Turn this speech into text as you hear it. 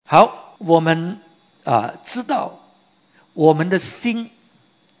好，我们知道我们的心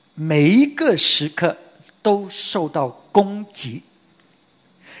每一个时刻都受到攻击，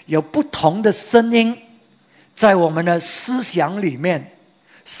有不同的声音在我们的思想里面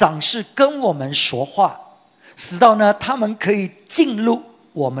尝试跟我们说话，使到呢他们可以进入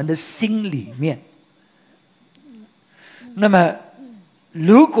我们的心里面。那么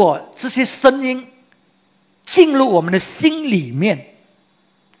如果这些声音进入我们的心里面，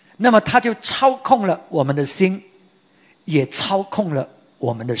那么它就操控了我们的心，也操控了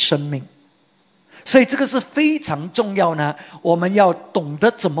我们的生命。所以这个是非常重要呢，我们要懂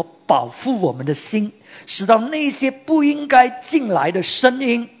得怎么保护我们的心，使到那些不应该进来的声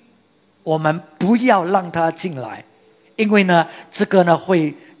音，我们不要让它进来。因为呢这个呢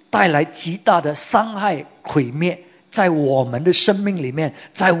会带来极大的伤害毁灭，在我们的生命里面，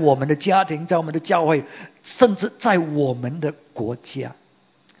在我们的家庭，在我们的教会，甚至在我们的国家，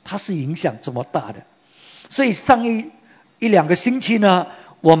它是影响这么大的。所以上一两个星期呢，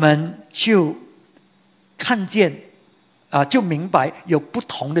我们就看见就明白有不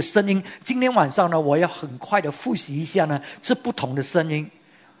同的声音。今天晚上呢，我要很快的复习一下呢这不同的声音。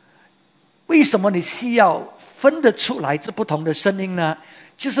为什么你需要分得出来这不同的声音呢？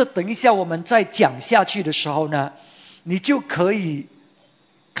就是等一下我们再讲下去的时候呢，你就可以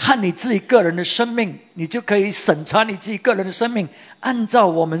看你自己个人的生命，你就可以审查你自己个人的生命，按照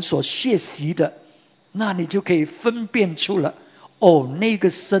我们所学习的，那你就可以分辨出了，那个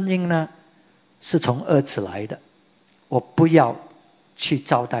声音呢是从儿子来的，我不要去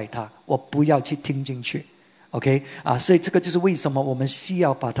招待他，我不要去听进去。 OK 所以这个就是为什么我们需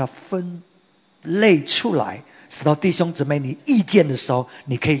要把它分类出来，使到弟兄姊妹你意见的时候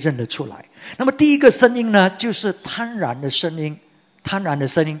你可以认得出来。那么第一个声音呢，就是贪婪的声音。贪婪的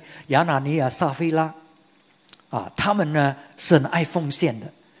声音，亚拿尼亚、撒非拉他们呢是很爱奉献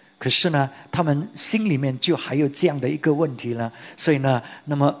的，可是呢他们心里面就还有这样的一个问题呢，所以呢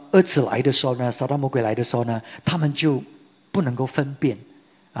那么儿子来的时候呢，撒旦魔鬼来的时候呢，他们就不能够分辨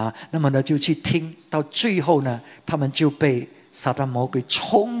那么呢就去听，到最后呢他们就被撒旦魔鬼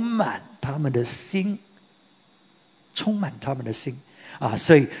充满他们的心，充满他们的心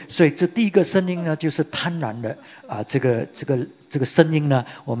所以这第一个声音呢就是贪婪的这个声音呢，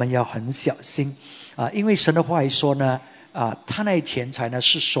我们要很小心因为神的话语说呢贪爱钱财呢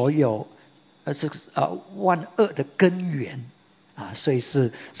是所有万恶的根源所以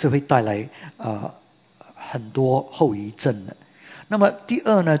是会带来很多后遗症的。那么第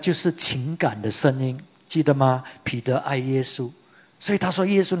二呢就是情感的声音，记得吗？彼得爱耶稣，所以他说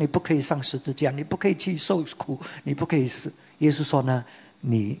耶稣你不可以上十字架，你不可以去受苦，你不可以死。耶稣说呢，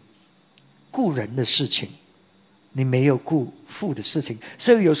你顾人的事情，你没有顾父的事情。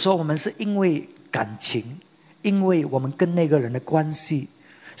所以有时候我们是因为感情，因为我们跟那个人的关系，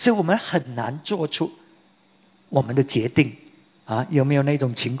所以我们很难做出我们的决定有没有那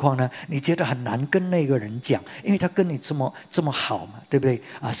种情况呢？你觉得很难跟那个人讲，因为他跟你这么好嘛，对不对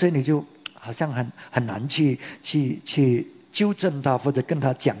所以你就好像很难去纠正他或者跟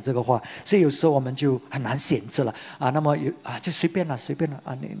他讲这个话，所以有时候我们就很难选择了那么就随便了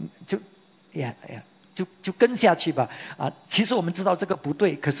你就跟下去吧其实我们知道这个不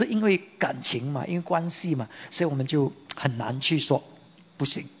对，可是因为感情嘛，因为关系嘛，所以我们就很难去说不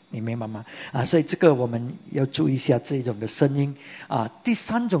行，你明白吗所以这个我们要注意一下这种的声音第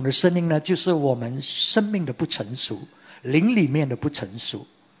三种的声音呢，就是我们生命的不成熟，灵里面的不成熟。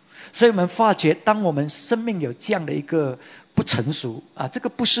所以我们发觉当我们生命有这样的一个不成熟这个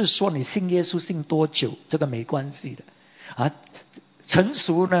不是说你信耶稣信多久，这个没关系的成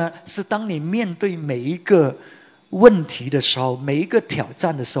熟呢是当你面对每一个问题的时候，每一个挑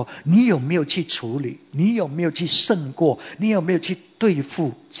战的时候，你有没有去处理，你有没有去胜过，你有没有去对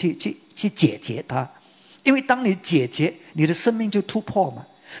付，去解决它。因为当你解决，你的生命就突破嘛。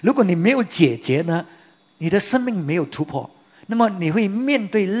如果你没有解决呢，你的生命没有突破，那么你会面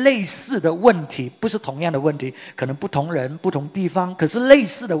对类似的问题，不是同样的问题，可能不同人不同地方，可是类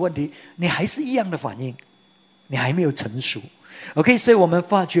似的问题你还是一样的反应，你还没有成熟。 OK， 所以我们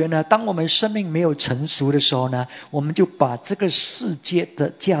发觉呢，当我们生命没有成熟的时候呢，我们就把这个世界的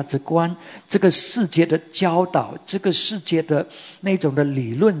价值观，这个世界的教导，这个世界的那种的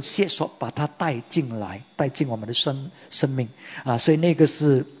理论学说，把它带进来，带进我们的生命所以那个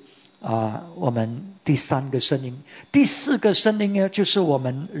是我们第三个声音。第四个声音呢，就是我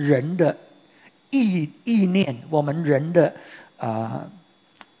们人的意念，我们人的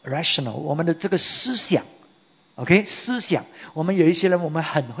rational， 我们的这个思想。OK， 思想，我们有一些人我们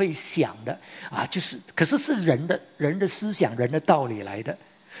很会想的就是可是人的思想，人的道理来的。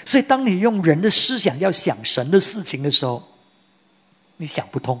所以当你用人的思想要想神的事情的时候，你想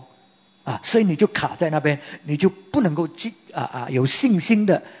不通所以你就卡在那边，你就不能够有信心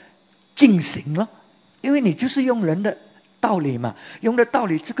的进行了，因为你就是用人的道理嘛，用的道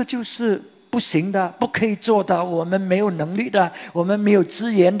理这个就是不行的，不可以做的，我们没有能力的，我们没有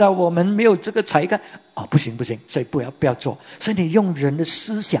资源的，我们没有这个才干不行，所以不要做。所以你用人的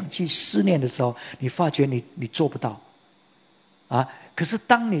思想去思念的时候，你发觉你做不到可是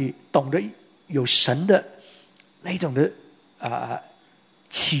当你懂得有神的那一种的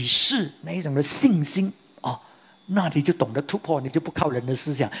启示，那一种的信心那你就懂得突破，你就不靠人的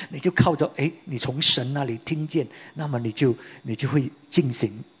思想，你就靠着你从神那里听见，那么你就会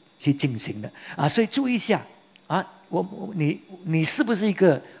去进行的所以注意一下你是不是一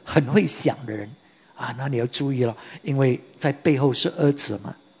个很会想的人那你要注意了，因为在背后是儿子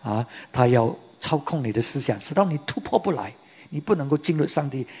嘛他要操控你的思想，直到你突破不来，你不能够进入上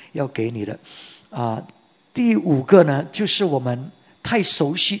帝要给你的第5个呢，就是我们太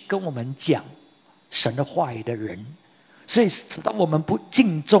熟悉跟我们讲神的话语的人，所以直到我们不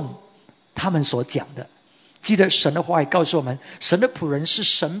敬重他们所讲的。记得神的话语告诉我们，神的仆人是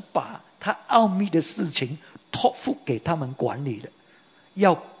神把他奥秘的事情托付给他们管理的，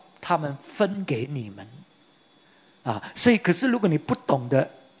要他们分给你们所以可是如果你不懂得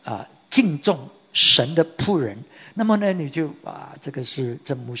敬重神的仆人，那么呢你就这个是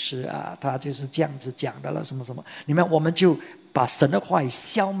真牧师他就是这样子讲的了什么什么，我们就把神的话语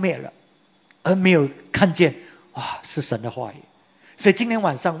消灭了，而没有看见是神的话语。所以今天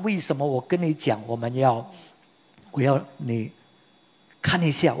晚上为什么我跟你讲我要你看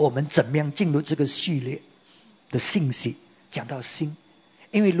一下我们怎么样进入这个系列的信息，讲到心。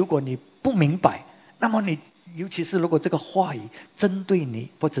因为如果你不明白，那么你尤其是如果这个话语针对你，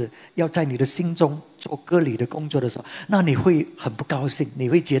或者要在你的心中做割礼的工作的时候，那你会很不高兴，你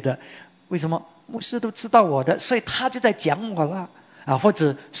会觉得为什么牧师都知道我的，所以他就在讲我了或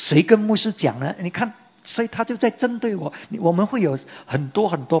者谁跟牧师讲呢？你看，所以他就在针对我。我们会有很多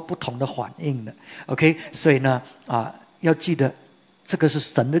很多不同的反应的 OK， 所以呢要记得这个是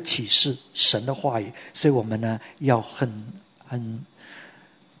神的启示，神的话语，所以我们呢要很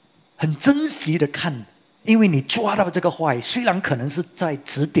珍惜的看，因为你抓到这个话语，虽然可能是在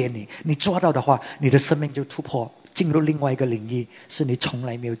指点你抓到的话，你的生命就突破进入另外一个领域，是你从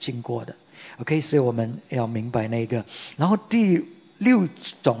来没有经过的 OK， 所以我们要明白那个。然后第6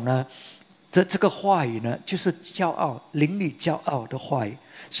种呢，这个话语呢就是骄傲，灵里骄傲的话语。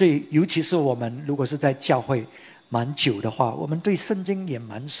所以尤其是我们如果是在教会蛮久的话，我们对圣经也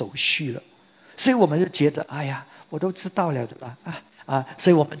蛮熟悉了，所以我们就觉得哎呀我都知道了的啦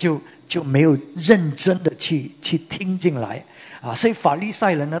所以我们就没有认真的去听进来所以法利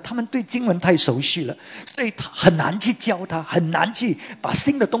赛人呢，他们对经文太熟悉了，所以他很难去教他，很难去把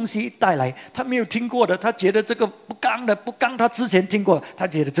新的东西带来，他没有听过的，他觉得这个不刚他之前听过，他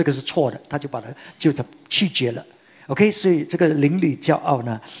觉得这个是错的，他就把它拒绝了 OK， 所以这个灵里骄傲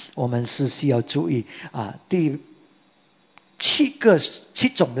呢，我们是需要注意第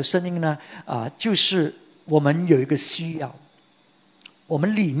7种的声音呢就是我们有一个需要，我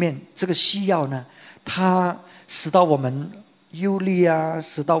们里面这个需要呢，它使到我们忧虑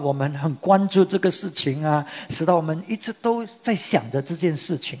使到我们很关注这个事情使到我们一直都在想着这件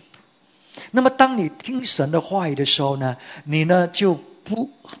事情。那么当你听神的话语的时候呢，你呢就不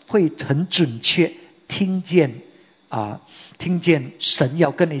会很准确听见神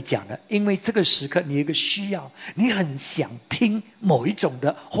要跟你讲的，因为这个时刻你有一个需要，你很想听某一种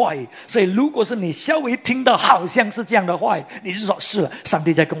的话语，所以如果是你稍微听到好像是这样的话语，你是说是了，上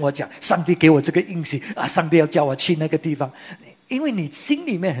帝在跟我讲，上帝给我这个应许上帝要叫我去那个地方，因为你心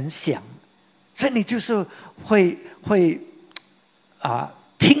里面很想，所以你就是会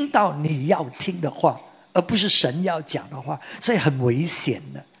听到你要听的话，而不是神要讲的话，所以很危险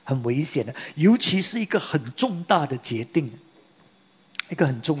的，尤其是一个很重大的决定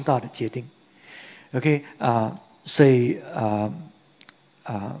OK 所以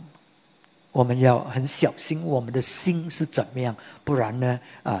我们要很小心我们的心是怎么样，不然呢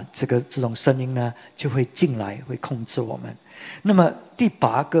这种声音呢就会进来，会控制我们。那么第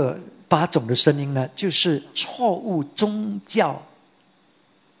8种的声音呢，就是错误宗教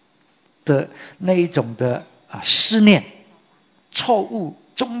的那一种的思念，错误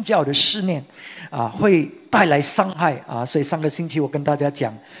宗教的思念会带来伤害所以上个星期我跟大家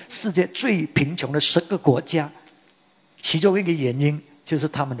讲，世界最贫穷的10个国家，其中一个原因就是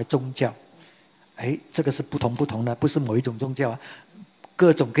他们的宗教。这个是不同的，不是某一种宗教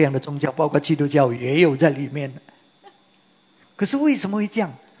各种各样的宗教，包括基督教也有在里面。可是为什么会这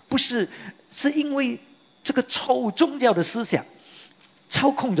样？不是因为这个错误宗教的思想操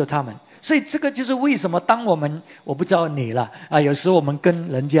控着他们，所以这个就是为什么当我不知道你了有时候我们跟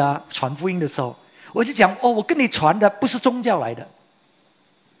人家传福音的时候，我就讲我跟你传的不是宗教来的，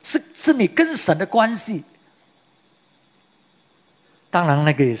是你跟神的关系。当然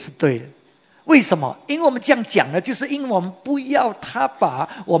那个也是对的。为什么？因为我们这样讲呢，就是因为我们不要他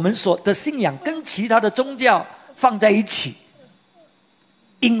把我们所的信仰跟其他的宗教放在一起。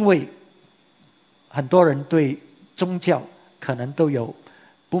因为很多人对宗教可能都有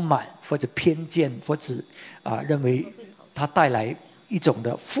不满或者偏见，或者认为它带来一种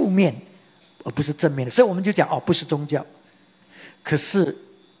的负面而不是正面的，所以我们就讲不是宗教。可是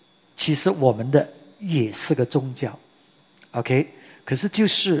其实我们的也是个宗教 OK， 可是就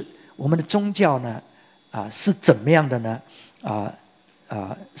是我们的宗教呢是怎么样的呢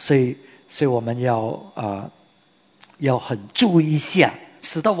所以我们要很注意一下，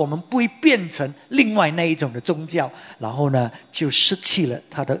使到我们不会变成另外那一种的宗教，然后呢就失去了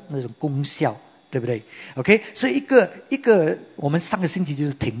它的那种功效，对不对 ？OK， 所以一个我们上个星期就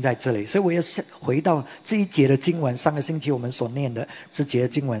是停在这里，所以我要回到这一节的经文。上个星期我们所念的这节的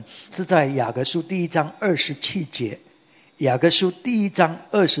经文是在雅各书第1章27节，雅各书第1章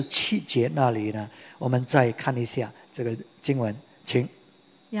27节那里呢，我们再看一下这个经文，请。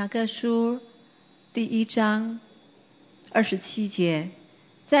雅各书第1章27节，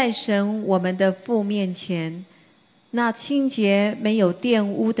在神我们的父面前，那清洁没有玷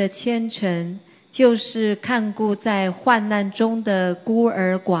污的虔诚，就是看顾在患难中的孤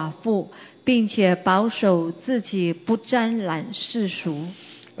儿寡妇，并且保守自己不沾染世俗。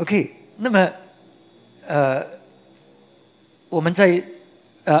 OK， 那么我们在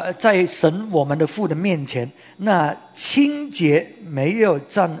神我们的父的面前，那清洁没有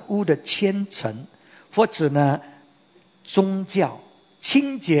沾污的虔诚，或者呢宗教，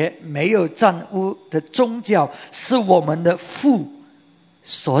清洁没有沾污的宗教是我们的父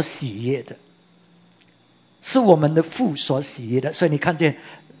所喜悦的，是我们的父所喜悦的。所以你看见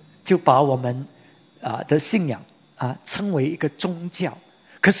就把我们的信仰称为一个宗教。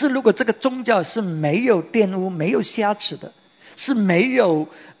可是如果这个宗教是没有玷污没有瑕疵的，是没有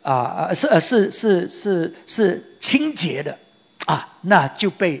是清洁的那就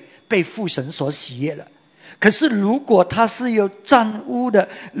被父神所喜悦了。可是如果它是有沾污的，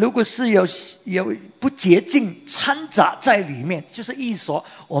如果是有不洁净掺杂在里面，就是意思说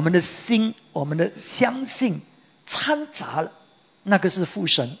我们的心我们的相信掺杂了，那个是父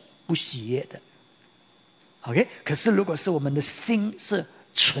神不喜悦的 OK。 可是如果是我们的心是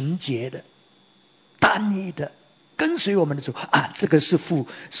纯洁的单一的跟随我们的主这个是父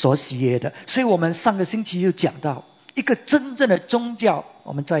所喜悦的。所以我们上个星期就讲到一个真正的宗教，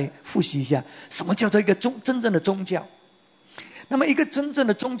我们再复习一下什么叫做一个真正的宗教。那么一个真正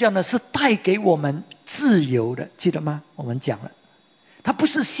的宗教呢，是带给我们自由的，记得吗？我们讲了，它不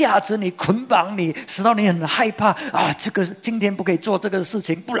是吓着你捆绑你，使到你很害怕这个今天不可以做这个事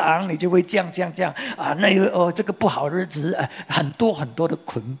情，不然你就会这样那个这个不好的日子很多很多的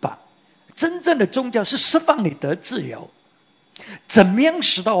捆绑。真正的宗教是释放你得自由。怎么样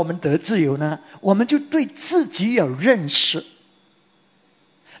使到我们得自由呢？我们就对自己有认识，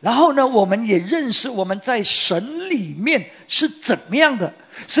然后呢我们也认识我们在神里面是怎么样的。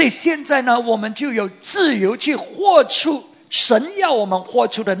所以现在呢我们就有自由去活出神要我们活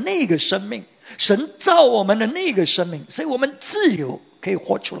出的那个生命，神造我们的那个生命，所以我们自由可以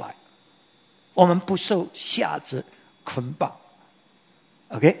活出来，我们不受辖制捆绑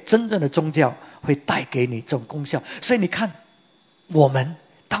OK。 真正的宗教会带给你这种功效。所以你看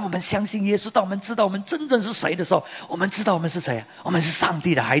当我们相信耶稣，当我们知道我们真正是谁的时候，我们知道我们是谁我们是上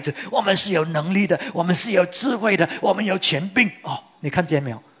帝的孩子，我们是有能力的，我们是有智慧的，我们有权柄你看见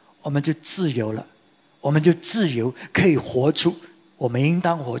没有？我们就自由了，我们就自由可以活出我们应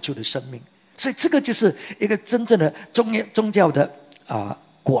当活出的生命。所以这个就是一个真正的宗教的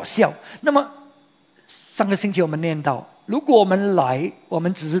果效。那么上个星期我们念到，如果我们来我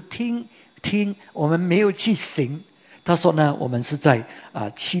们只是听我们没有去行，他说呢我们是在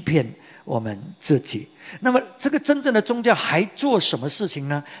欺骗我们自己。那么这个真正的宗教还做什么事情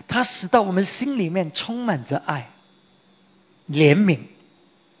呢？它使到我们心里面充满着爱、怜悯、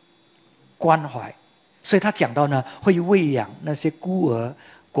关怀。所以他讲到呢会喂养那些孤儿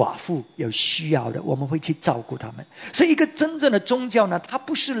寡妇有需要的，我们会去照顾他们。所以一个真正的宗教呢，它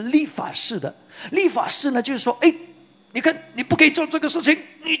不是立法式的。立法式呢就是说你看你不可以做这个事情，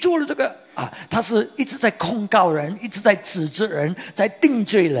你做了这个他是一直在控告人，一直在指责人，在定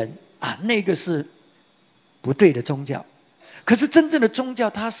罪人那个是不对的宗教。可是真正的宗教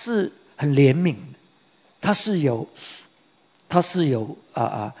它是很怜悯的，它是有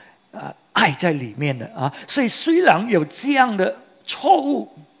爱在里面的所以虽然有这样的错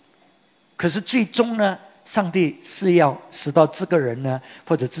误可是最终呢，上帝是要使到这个人呢，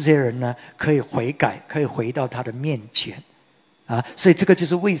或者这些人呢，可以悔改，可以回到他的面前啊。所以这个就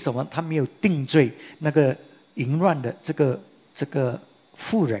是为什么他没有定罪那个淫乱的这个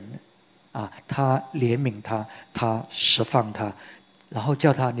妇人啊，他怜悯他，他释放他，然后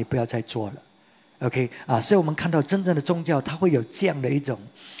叫他你不要再做了。OK 啊，所以我们看到真正的宗教，它会有这样的一种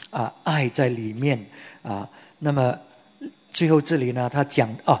爱在里面啊。那么最后这里呢，他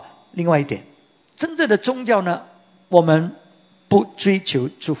讲另外一点，真正的宗教呢，我们不追求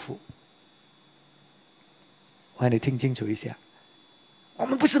祝福。我让你听清楚一下，我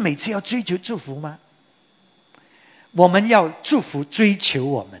们不是每次要追求祝福吗？我们要祝福追求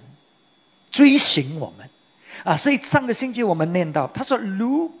我们，追寻我们啊。所以上个星期我们念到，他说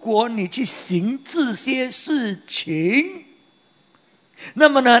如果你去行这些事情，那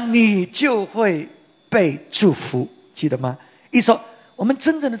么呢你就会被祝福，记得吗？意思说我们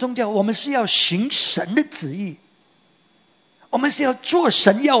真正的宗教，我们是要行神的旨意，我们是要做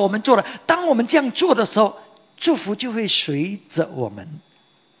神要我们做的。当我们这样做的时候，祝福就会随着我们。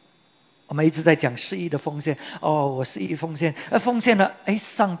我们一直在讲10亿的奉献，我10亿奉献，奉献了，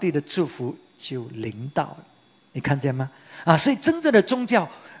上帝的祝福就临到了，你看见吗？所以真正的宗教，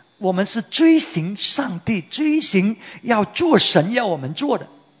我们是追寻上帝，追寻要做神要我们做的，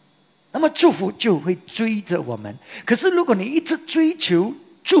那么祝福就会追着我们。可是如果你一直追求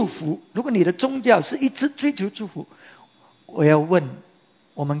祝福，如果你的宗教是一直追求祝福，我要问，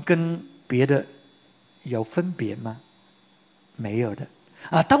我们跟别的有分别吗？没有的。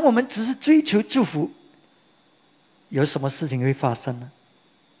当我们只是追求祝福，有什么事情会发生呢？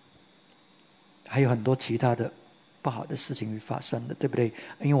还有很多其他的不好的事情会发生的，对不对？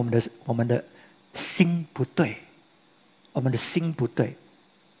因为我们的心不对，我们的心不对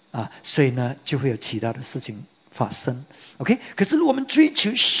所以呢就会有其他的事情发生。 OK， 可是如果我们追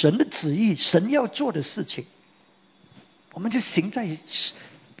求神的旨意，神要做的事情，我们就行在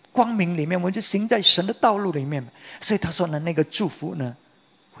光明里面，我们就行在神的道路里面。所以他说呢，那个祝福呢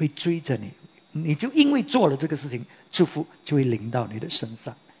会追着你，你就因为做了这个事情，祝福就会临到你的身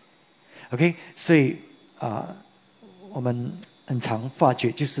上。 OK， 所以我们很常发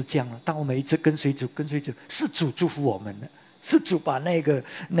觉就是这样了。当我们一直跟随主，是主祝福我们的，是主把那个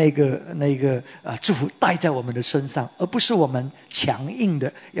祝福带在我们的身上，而不是我们强硬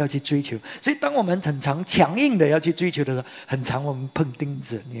的要去追求。所以当我们很常强硬的要去追求的时候，很常我们碰钉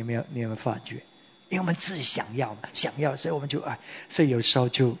子。你有没有发觉？因为我们自己想要，所以我们就所以有时候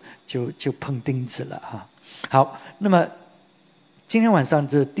就碰钉子了好，那么今天晚上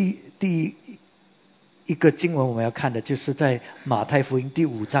这第一个经文我们要看的就是在马太福音第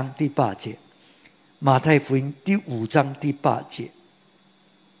5章第8节。马太福音第5章第8节。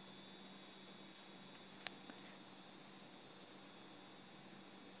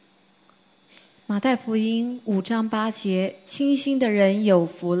马太福音5章8节，清心的人有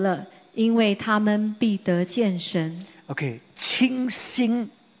福了，因为他们必得见神。 OK， 清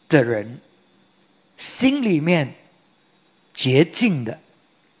心的人，心里面洁净的，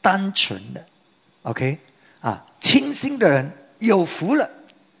单纯的 OK 清心的人有福了。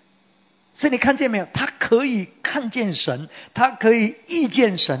所以你看见没有，他可以看见神，他可以遇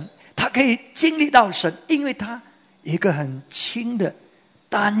见神，他可以经历到神，因为他一个很清的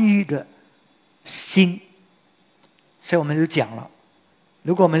单一的心。所以我们就讲了，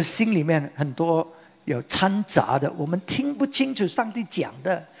如果我们心里面很多有掺杂的，我们听不清楚上帝讲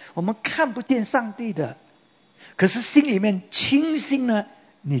的，我们看不见上帝的，可是心里面清心呢，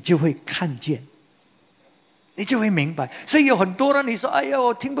你就会看见，你就会明白。所以有很多人你说哎呦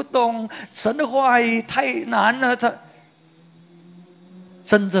我听不懂神的话语太难了，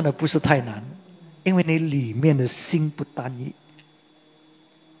真正的不是太难，因为你里面的心不单一，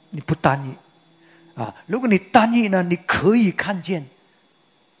你不单一如果你单一呢，你可以看见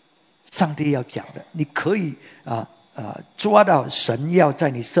上帝要讲的，你可以抓到神要在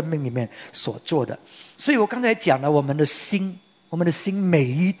你生命里面所做的。所以我刚才讲了，我们的心每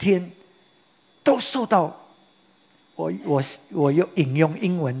一天都受到，我又引用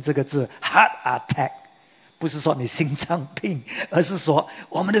英文这个字 heart attack， 不是说你心脏病，而是说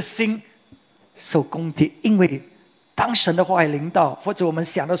我们的心受攻击。因为当神的话语临到，或者我们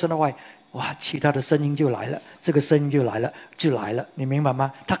想到神的话语，其他的声音就来了，这个声音就来了，你明白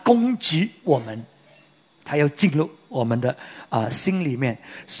吗？他攻击我们，他要进入我们的心里面。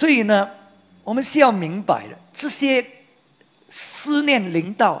所以呢，我们是要明白的，这些思念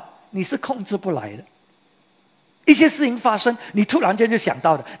临到你是控制不来的。一些事情发生，你突然间就想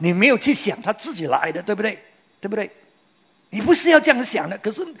到的，你没有去想，它自己来的，对不对？你不是要这样想的，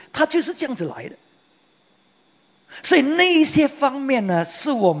可是它就是这样子来的。所以那一些方面呢，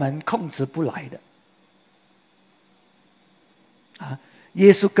是我们控制不来的。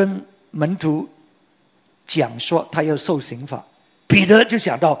耶稣跟门徒讲说他要受刑罚，彼得就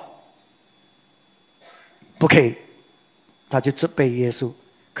想到不可以，他就责备耶稣。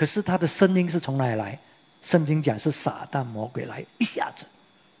可是他的声音是从哪里来？圣经讲是撒旦魔鬼来一下子。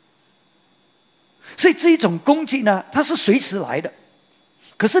所以这一种攻击呢，它是随时来的，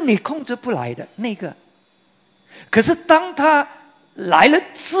可是你控制不来的那个。可是当他来了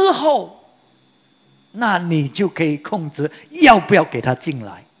之后，那你就可以控制要不要给他进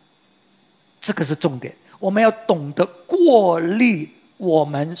来。这个是重点，我们要懂得过滤我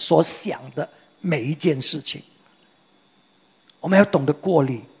们所想的每一件事情。我们要懂得过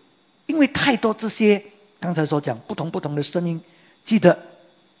滤，因为太多这些刚才所讲不同的声音，记得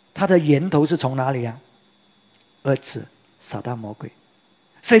它的源头是从哪里啊？儿子，撒旦魔鬼。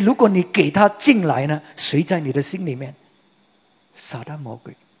所以如果你给他进来呢，谁在你的心里面？撒旦魔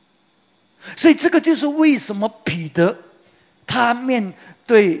鬼。所以这个就是为什么彼得他面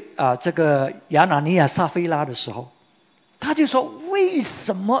对这个亚拿尼亚撒非拉的时候，他就说：为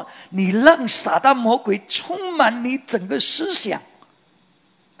什么你让撒旦魔鬼充满你整个思想？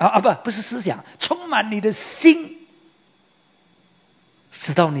不是思想，充满你的心，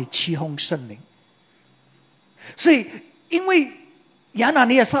使到你欺哄圣灵。所以因为亚拿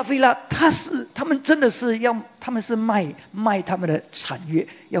尼亚撒非拉他们真的是他们是卖他们的产业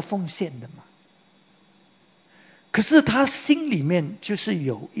要奉献的嘛。可是他心里面就是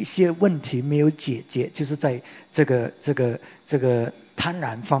有一些问题没有解决，就是在这个贪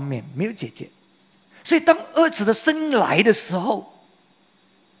婪方面没有解决。所以当儿子的声音来的时候，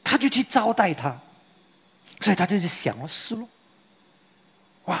他就去招待他。所以他就去想是咯，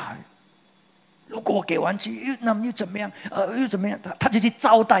哇，如果我给完去那么又怎么样？又怎么样？他就去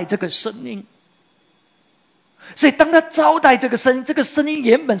招待这个声音。所以当他招待这个声音，这个声音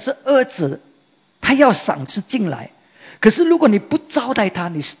原本是儿子，他要赏赐进来。可是如果你不招待他，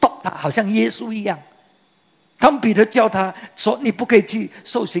你 stop 他，好像耶稣一样。当彼得叫他说你不可以去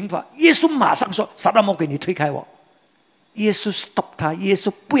受刑罚，耶稣马上说：撒旦魔鬼，你推开我。耶稣 stop 他，耶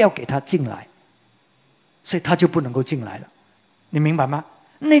稣不要给他进来，所以他就不能够进来了。你明白吗？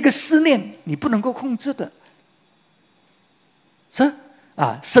那个思念你不能够控制的，是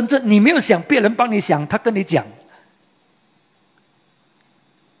甚至你没有想，别人帮你想，他跟你讲，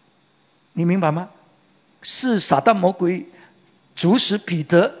你明白吗？是撒旦魔鬼主使彼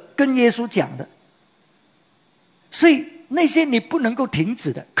得跟耶稣讲的。所以那些你不能够停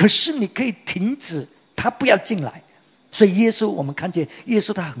止的，可是你可以停止他不要进来。所以耶稣，我们看见耶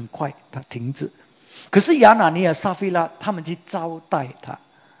稣他很快他停止。可是亚拿尼亚撒非拉他们去招待他，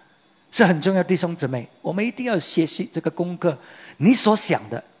是很重要。弟兄姊妹，我们一定要学习这个功课。你所想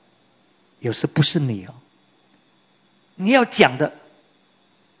的有时不是你哦，你要讲的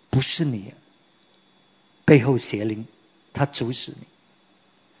不是你，背后邪灵他主使你。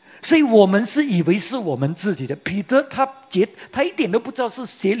所以我们是以为是我们自己的。彼得他一点都不知道是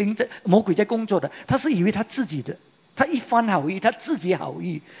邪灵魔鬼在工作的，他是以为他自己的，他一番好意，他自己好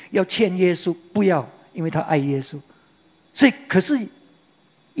意要欠耶稣，不要，因为他爱耶稣。所以可是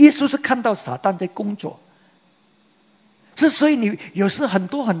耶稣是看到撒旦在工作。所以你有时很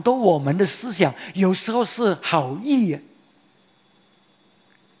多我们的思想有时候是好意，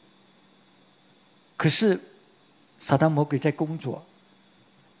可是撒旦魔鬼在工作，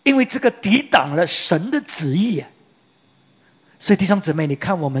因为这个抵挡了神的旨意。所以弟兄姊妹，你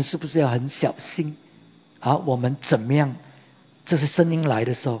看我们是不是要很小心我们怎么样？这些声音来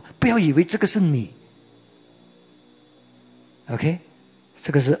的时候，不要以为这个是你。OK，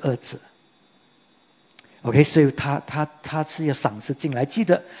 这个是儿子。OK， 所以他是要赏赐进来。记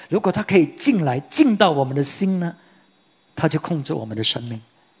得，如果他可以进到我们的心呢，他就控制我们的生命。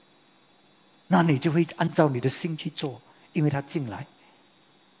那你就会按照你的心去做，因为他进来，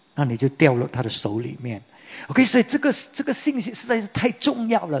那你就掉入他的手里面。OK， 所以这个信息实在是太重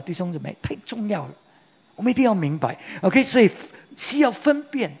要了，弟兄姊妹，太重要了。我们一定要明白 ，OK， 所以需要分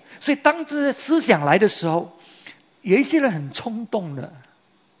辨。所以当这些思想来的时候，有一些人很冲动的，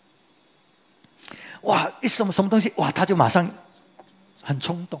哇，什么东西，哇，他就马上很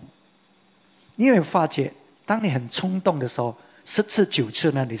冲动。你有没有发觉，当你很冲动的时候，10次9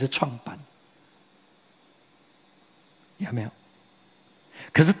次呢，你是创板，有没有？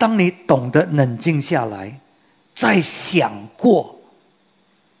可是当你懂得冷静下来，再想过，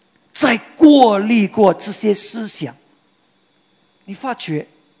再过滤过这些思想，你发觉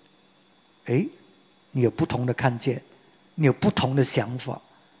你有不同的看见，你有不同的想法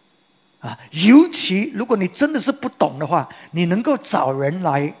尤其如果你真的是不懂的话，你能够找人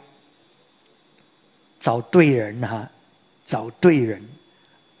来找对人找对人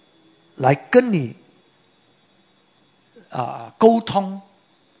来跟你沟通，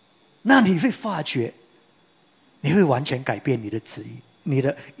那你会发觉，你会完全改变你的旨意、你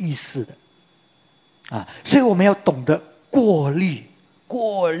的意思的所以我们要懂得过滤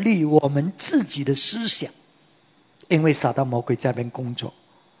我们自己的思想，因为撒旦魔鬼在那边工作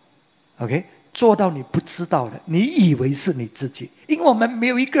 ，OK， 做到你不知道的，你以为是你自己，因为我们没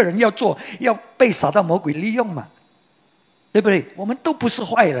有一个人要被撒旦魔鬼利用嘛，对不对？我们都不是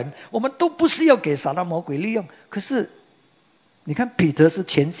坏人，我们都不是要给撒旦魔鬼利用。可是你看彼得是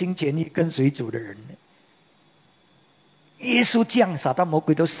全心全意跟随主的人，耶稣降，撒旦魔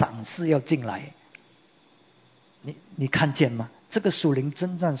鬼都赏识要进来，你看见吗？这个属灵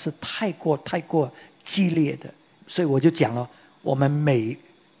征战是太过激烈的，所以我就讲了，我们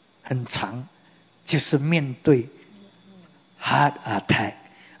很长就是面对 heart attack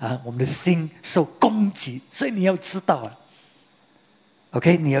我们的心受攻击，所以你要知道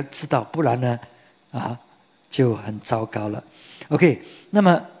OK， 你要知道，不然呢就很糟糕了。OK， 那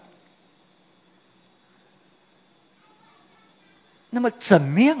么怎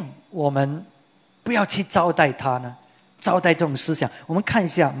么样我们不要去招待他呢？招待这种思想，我们看一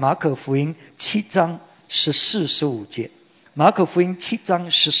下马可福音7章14、15节。马可福音7章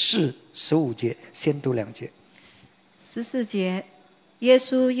14、15节，先读2节。14节，耶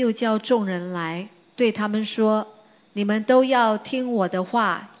稣又叫众人来，对他们说：你们都要听我的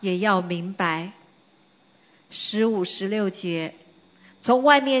话，也要明白。15、16节，从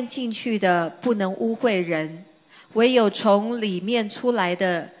外面进去的不能污秽人，唯有从里面出来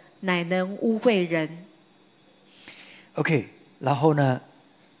的乃能污秽人。OK， 然后呢，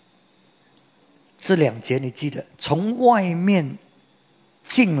这2节你记得，从外面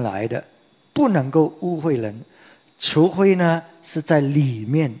进来的不能够污秽人，除非呢是在里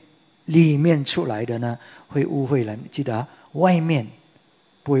面出来的呢会污秽人。记得外面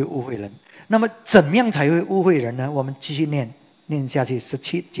不会污秽人。那么怎么样才会污秽人呢？我们继续念下去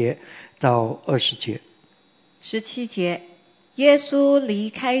，17节到20节。17节，耶稣离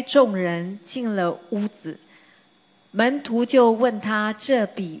开众人，进了屋子，门徒就问他这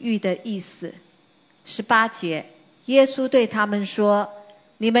比喻的意思。18节，耶稣对他们说：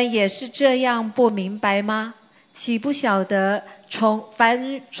你们也是这样不明白吗？岂不晓得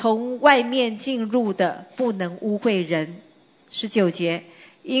凡从外面进入的不能污秽人。19节，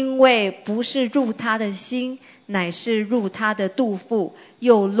因为不是入他的心，乃是入他的肚腹，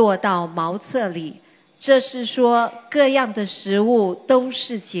又落到茅厕里。这是说各样的食物都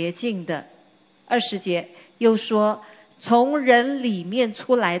是洁净的。20节又说，从人里面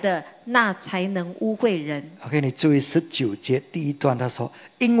出来的，那才能污秽人。OK， 你注意19节第一段，他说，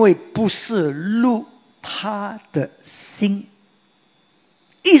因为不是入他的心，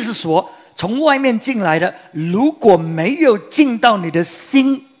意思说从外面进来的，如果没有进到你的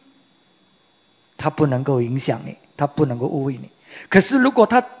心，它不能够影响你，它不能够污秽你。可是如果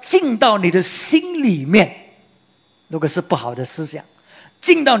它进到你的心里面，如果是不好的思想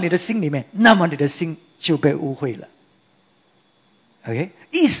进到你的心里面，那么你的心就被污秽了。OK，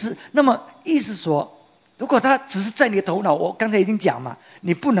 意思说，如果它只是在你的头脑，我刚才已经讲嘛，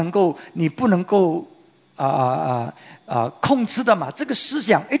你不能够控制的嘛。这个思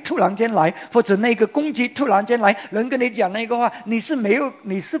想突然间来，或者那个攻击突然间来，人跟你讲那个话，你是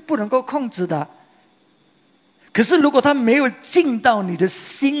不能够控制的。可是如果它没有进到你的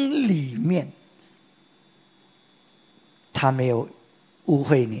心里面，它没有污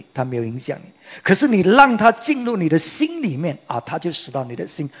秽你，它没有影响你。可是你让它进入你的心里面它就使到你的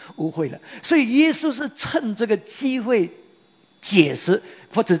心污秽了。所以耶稣是趁这个机会解释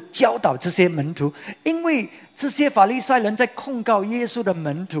或者教导这些门徒，因为这些法利赛人在控告耶稣的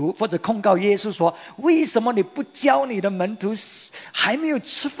门徒，或者控告耶稣说，为什么你不教你的门徒还没有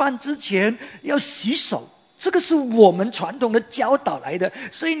吃饭之前要洗手？这个是我们传统的教导来的，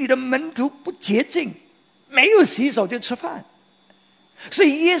所以你的门徒不洁净，没有洗手就吃饭。所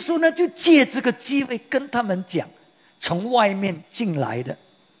以耶稣呢就借这个机会跟他们讲，从外面进来的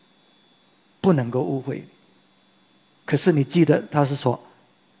不能够污秽。可是你记得他是说，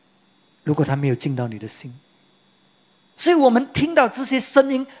如果他没有进到你的心，所以我们听到这些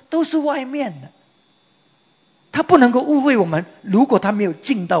声音都是外面的，他不能够污秽我们，如果他没有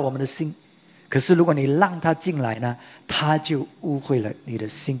进到我们的心。可是如果你让他进来呢，他就污秽了你的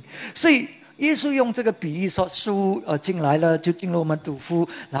心。所以耶稣用这个比喻说，食物进来了就进入我们肚腹，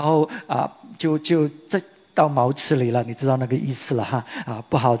然后就这到茅厕里了，你知道那个意思了哈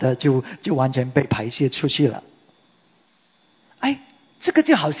不好的就完全被排泄出去了。这个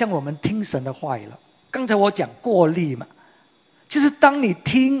就好像我们听神的话语了。刚才我讲过滤嘛，就是当你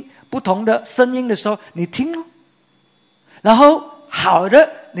听不同的声音的时候，你听了，然后好的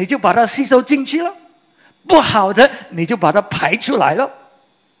你就把它吸收进去了，不好的你就把它排出来了。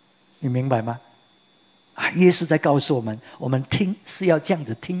你明白吗？耶稣在告诉我们，我们听是要这样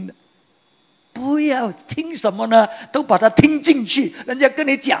子听的，不要听什么呢都把它听进去，人家跟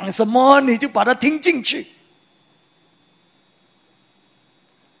你讲什么你就把它听进去。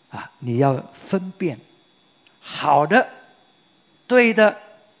你要分辨好的对的，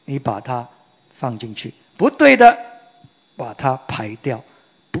你把它放进去，不对的把它排掉，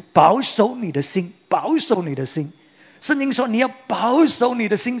保守你的心，保守你的心。圣经说你要保守你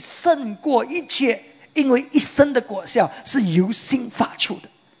的心胜过一切，因为一生的果效是由心发出的。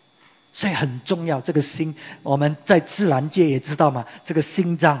所以很重要，这个心我们在自然界也知道嘛，这个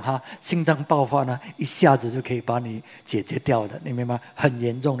心脏心脏爆发呢，一下子就可以把你解决掉的，你明白吗？很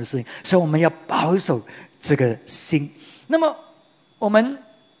严重的事情，所以我们要保守这个心。那么我们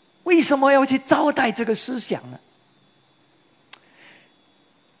为什么要去招待这个思想呢？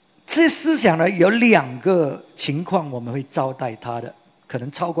这思想呢有2个情况我们会招待它的，可能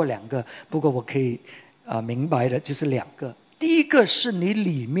超过2个，不过我可以明白的就是2个。第一个是你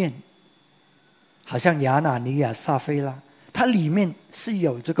里面好像亚拿尼亚撒非拉，它里面是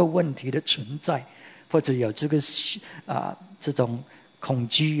有这个问题的存在，或者有这个这种恐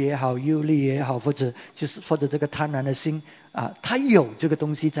惧也好，忧虑也好，或者这个贪婪的心它有这个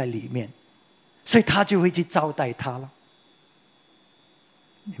东西在里面，所以他就会去招待他了。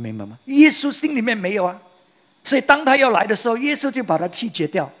你明白吗？耶稣心里面没有所以当他要来的时候，耶稣就把它弃绝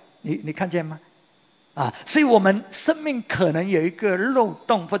掉。你看见吗？所以我们生命可能有一个漏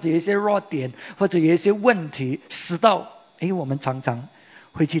洞，或者有一些弱点，或者有一些问题，使到我们常常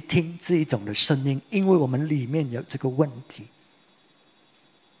会去听这一种的声音，因为我们里面有这个问题。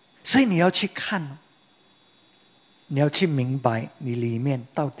所以你要去看，你要去明白你里面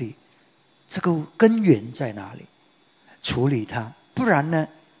到底这个根源在哪里，处理它，不然呢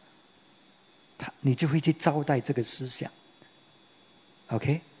你就会去招待这个思想。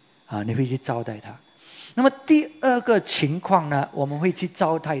 OK 你会去招待它。那么第2个情况呢，我们会去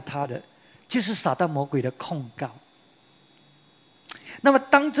招待他的就是撒旦魔鬼的控告。那么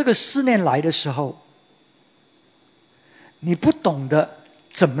当这个试炼来的时候，你不懂得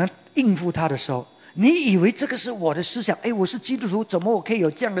怎么应付他的时候，你以为这个是我的思想，我是基督徒，怎么我可以有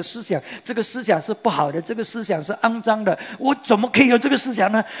这样的思想？这个思想是不好的，这个思想是肮脏的，我怎么可以有这个思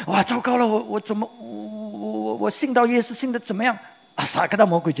想呢？哇，糟糕了，我怎么我信到耶稣信的怎么样撒旦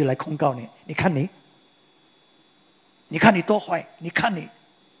魔鬼就来控告你，你看你多坏，你看你。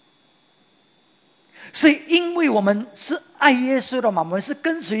所以因为我们是爱耶稣的嘛，我们是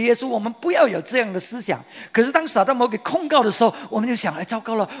跟随耶稣，我们不要有这样的思想。可是当撒旦魔鬼控告的时候，我们就想糟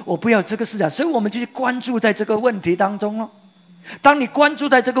糕了，我不要这个思想，所以我们就去关注在这个问题当中了。当你关注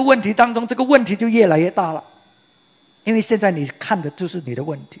在这个问题当中，这个问题就越来越大了，因为现在你看的就是你的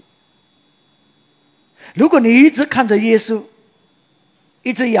问题。如果你一直看着耶稣，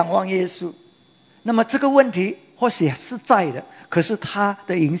一直仰望耶稣，那么这个问题或许是在的，可是它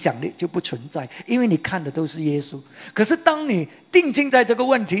的影响力就不存在，因为你看的都是耶稣。可是当你定睛在这个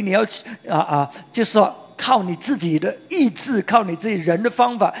问题，你要就是说靠你自己的意志，靠你自己人的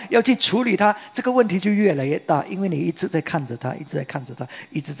方法要去处理它，这个问题就越来越大，因为你一直在看着它，一直在看着它，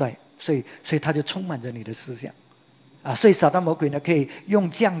一直在，所以它就充满着你的思想所以撒旦魔鬼呢可以用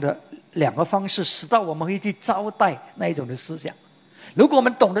这样的2个方式，使到我们会去招待那一种的思想。如果我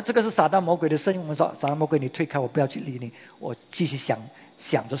们懂得这个是撒旦魔鬼的声音，我们说撒旦魔鬼你退开，我不要去理你，我继续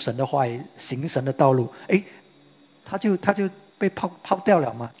想着神的话语，行神的道路，他就被抛掉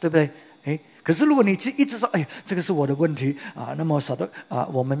了嘛，对不对？可是如果你一直说这个是我的问题那么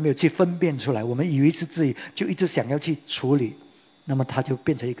我们没有去分辨出来，我们以为是自己，就一直想要去处理，那么它就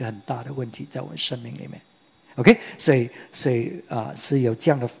变成一个很大的问题在我们生命里面。 OK， 所以是有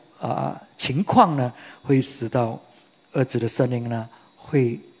这样的情况呢，会使到儿子的声音呢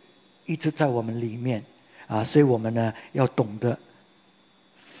会一直在我们里面所以我们呢要懂得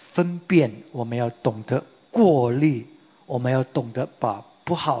分辨，我们要懂得过滤，我们要懂得把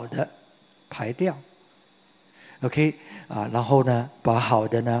不好的排掉。 OK 然后呢把好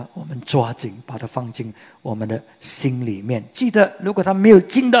的呢我们抓紧把它放进我们的心里面。记得如果它没有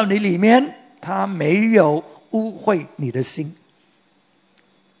进到你里面，它没有污秽你的心，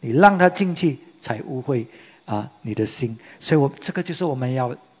你让它进去才污秽你的心。所以这个就是我们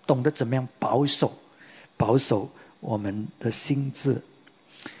要懂得怎么样保守我们的心智。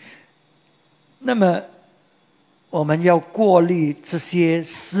那么我们要过滤这些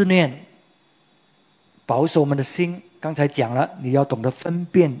思念，保守我们的心。刚才讲了，你要懂得分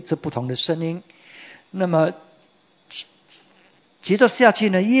辨这不同的声音。那么接着下去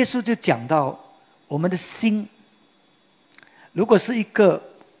呢，耶稣就讲到我们的心，如果是一个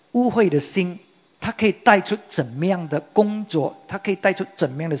污秽的心，它可以带出怎么样的工作，它可以带出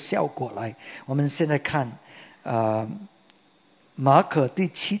怎么样的效果来。我们现在看马可第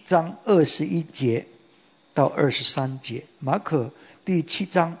7章21节到23节，马可第7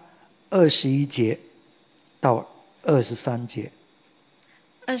章21节到23节。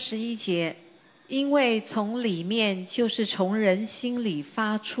21节，因为从里面就是从人心里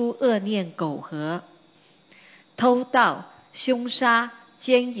发出恶念苟合、偷盗、凶杀、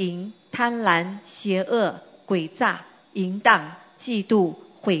奸淫、贪婪、邪恶、诡诈、淫荡、嫉妒、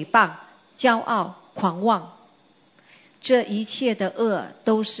毁谤、骄傲、狂妄。这一切的恶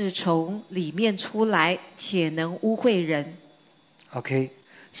都是从里面出来，且能污秽人。OK，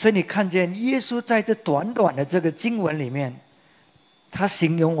 所以你看见耶稣在这短短的这个经文里面，他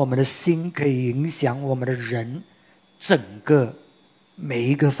形容我们的心可以影响我们的人整个每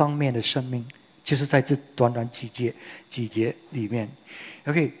一个方面的生命，就是在这短短几节里面。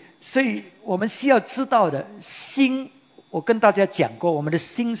OK， 所以我们需要知道的心，我跟大家讲过，我们的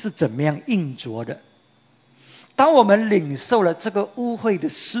心是怎么样运作的。当我们领受了这个污秽的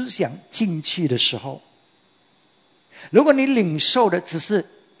思想进去的时候，如果你领受的只是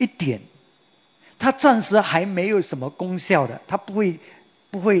一点，它暂时还没有什么功效的，它不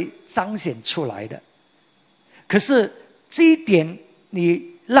会彰显出来的。可是这一点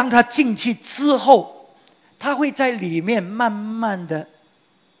你让它进去之后，它会在里面慢慢的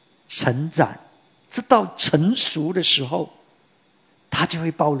成长，直到成熟的时候，它就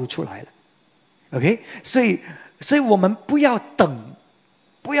会暴露出来了。OK， 所以我们不要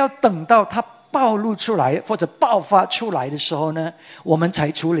等到它暴露出来或者爆发出来的时候呢，我们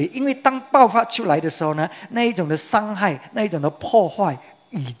才处理。因为当爆发出来的时候呢，那一种的伤害，那一种的破坏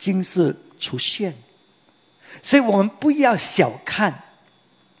已经是出现。所以我们不要小看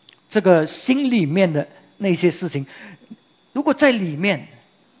这个心里面的那些事情。如果在里面，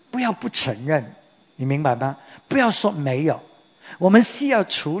不要不承认，你明白吗？不要说没有，我们需要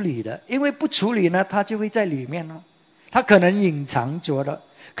处理的。因为不处理呢，它就会在里面呢，它可能隐藏着的，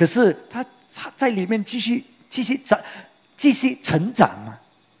可是它在里面继续成长嘛。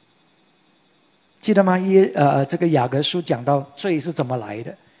记得吗？这个雅各书讲到罪是怎么来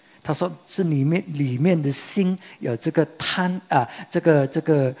的，他说是里面的心有这个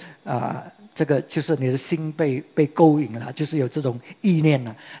这个就是你的心被勾引了，就是有这种意念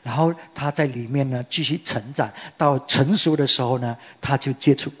了，然后它在里面呢继续成长，到成熟的时候呢，它就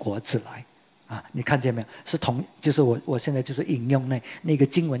结出果子来。你看见没有？就是我现在就是引用那个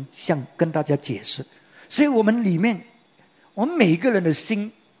经文，像跟大家解释。所以我们里面，我们每一个人的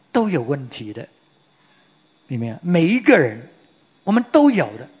心都有问题的，里面每一个人我们都有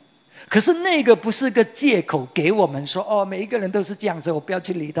的。可是那个不是个借口给我们说每一个人都是这样子，我不要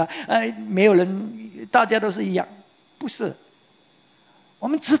去理他，没有人，大家都是一样，不是。我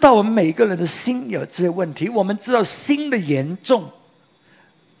们知道我们每一个人的心有这些问题，我们知道心的严重，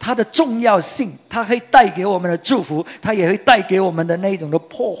它的重要性，它会带给我们的祝福，它也会带给我们的那种的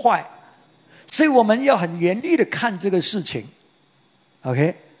破坏。所以我们要很严厉的看这个事情。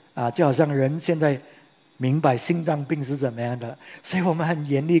OK， 就好像人现在明白心脏病是怎么样的，所以我们很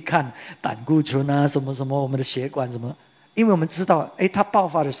严厉看胆固醇什么什么，我们的血管什么，因为我们知道它爆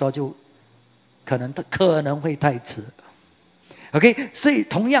发的时候就可能会太迟。OK， 所以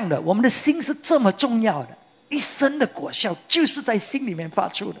同样的，我们的心是这么重要的，一生的果效就是在心里面发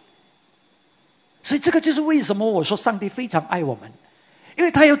出的。所以这个就是为什么我说上帝非常爱我们，因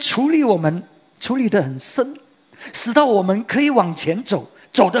为他要处理我们，处理得很深，使到我们可以往前走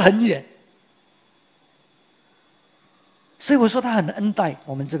得很远。所以我说他很恩待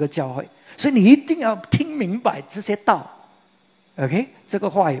我们这个教会，所以你一定要听明白这些道。OK， 这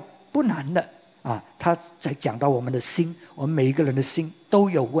个话也不难的他在讲到我们的心，我们每一个人的心都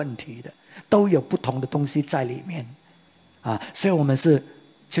有问题的，都有不同的东西在里面所以我们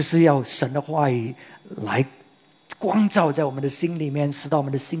就是要神的话语来光照在我们的心里面，使到我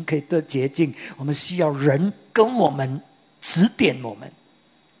们的心可以得洁净。我们需要人跟我们指点我们，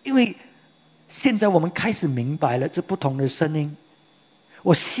因为现在我们开始明白了这不同的声音。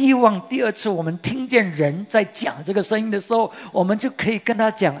我希望第二次我们听见人在讲这个声音的时候，我们就可以跟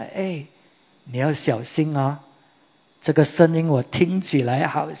他讲，你要小心这个声音我听起来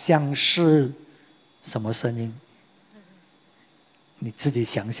好像是什么声音，你自己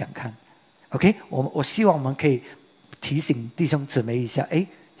想想看。OK， 我希望我们可以提醒弟兄姊妹一下，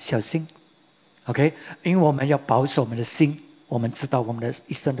小心。OK， 因为我们要保守我们的心，我们知道我们的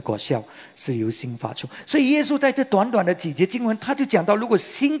一生的果效是由心发出。所以耶稣在这短短的几节经文，他就讲到，如果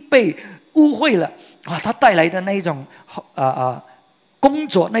心被污秽了他带来的那一种工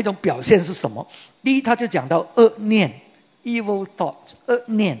作那种表现是什么？第一，他就讲到恶念 evil thoughts 恶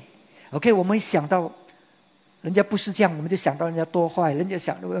念。 OK， 我们想到人家不是这样，我们就想到人家多坏，我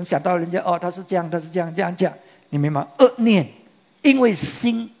们想到人家他是这样这样，你明白吗？恶念，因为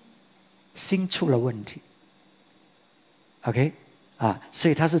心出了问题。 OK， 所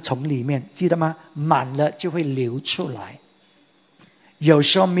以它是从里面，记得吗？满了就会流出来，有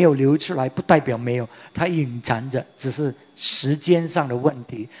时候没有流出来不代表没有，它隐藏着，只是时间上的问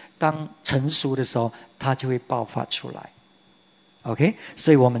题，当成熟的时候它就会爆发出来。 OK，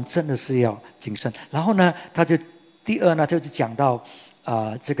 所以我们真的是要谨慎。然后呢，第二呢，他就讲到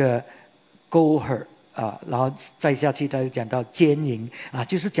这个 goher 然后再下去他就讲到奸淫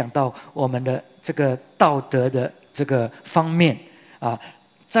就是讲到我们的这个道德的这个方面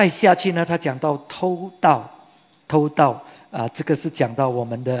再下去呢，他讲到偷盗这个是讲到我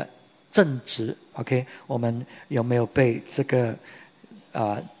们的正直。 OK， 我们有没有被这个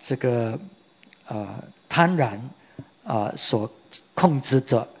贪婪所控制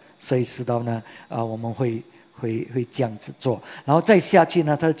着，所以使到呢我们会这样子做。然后再下去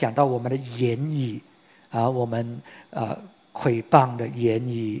呢，他讲到我们的言语我们诽谤的言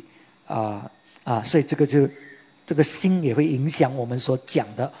语所以这个心也会影响我们所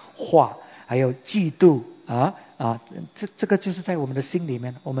讲的话，还有嫉妒这个就是在我们的心里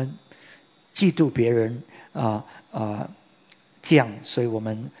面，我们嫉妒别人这样，所以我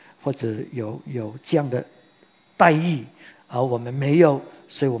们或者有这样的待遇我们没有，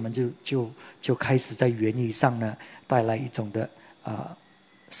所以我们就开始在言语上呢带来一种的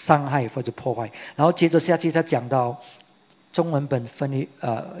伤害或者破坏。然后接着下去他讲到中文本翻译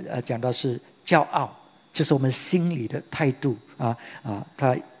讲到是骄傲，就是我们心里的态度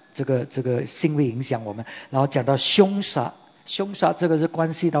他这个心会影响我们。然后讲到凶杀这个是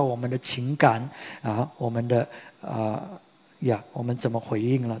关系到我们的情感我们的我们怎么回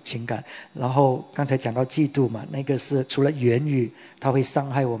应了情感。然后刚才讲到嫉妒嘛，那个是除了言语，它会伤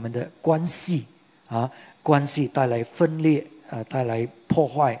害我们的关系关系带来分裂带来破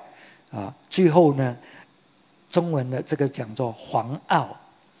坏最后呢，中文的这个讲作狂傲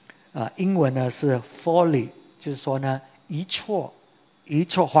英文呢是 folly， 就是说呢一错。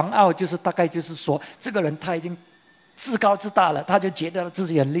狂傲就是大概就是说，这个人他已经自高自大了，他就觉得自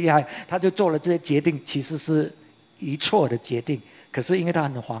己很厉害，他就做了这些决定，其实是一错的决定。可是因为他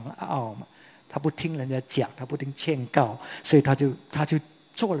很狂傲嘛，他不听人家讲，他不听劝告，所以他就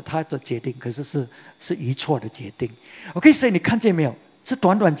做了他的决定，可是是一错的决定。 OK， 所以你看见没有，这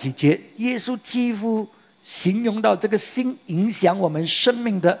短短几节耶稣几乎形容到这个心影响我们生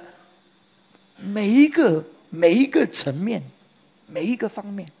命的每一个层面，每一个方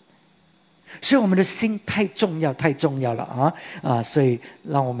面。所以我们的心太重要了所以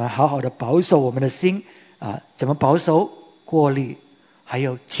让我们好好的保守我们的心怎么保守？过滤还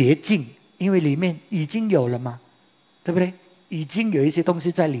有洁净，因为里面已经有了嘛，对不对？已经有一些东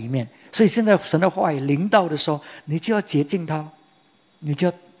西在里面，所以现在神的话语临到的时候，你就要洁净它，你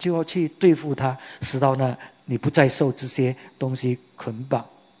就要去对付它，使到呢你不再受这些东西捆绑。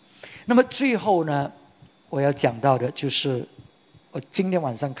那么最后呢，我要讲到的就是我今天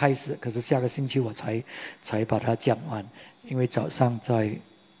晚上开始，可是下个星期我才把它讲完，因为早上在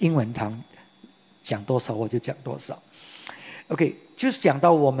英文堂讲多少我就讲多少。OK， 就是讲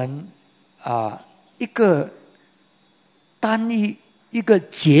到我们一个单一一个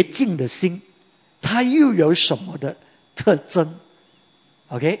洁净的心，它又有什么的特征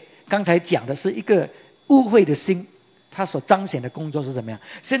 ？OK， 刚才讲的是一个污秽的心，它所彰显的工作是怎么样？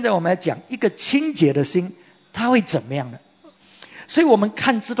现在我们来讲一个清洁的心，它会怎么样呢？所以我们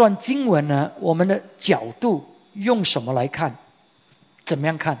看这段经文呢，我们的角度用什么来看？怎么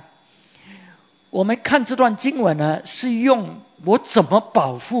样看？我们看这段经文呢，是用我怎么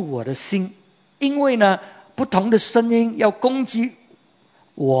保护我的心，因为呢不同的声音要攻击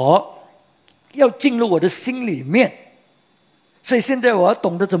我，要进入我的心里面，所以现在我要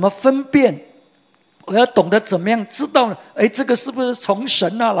懂得怎么分辨，我要懂得怎么样知道这个是不是从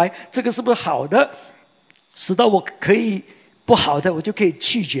神那来，这个是不是好的，使到我可以不好的我就可以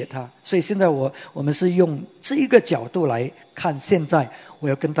拒绝它。所以现在我们是用这一个角度来看。现在我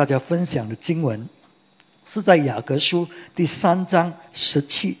要跟大家分享的经文是在雅各书第3章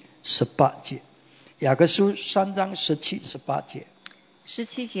17、18节。雅各书3章17、18节。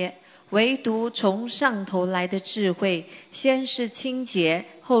17节，唯独从上头来的智慧，先是清洁，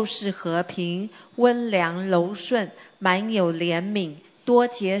后是和平，温良柔顺，满有怜悯，多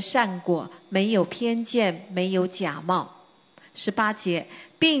结善果，没有偏见，没有假冒。18节，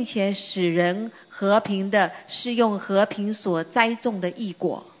并且使人和平的是用和平所栽种的义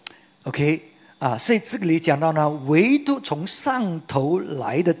果。 OK，所以这个里讲到呢，唯独从上头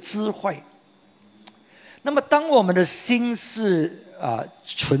来的智慧。那么当我们的心是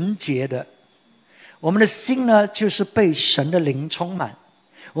纯洁的，我们的心呢就是被神的灵充满，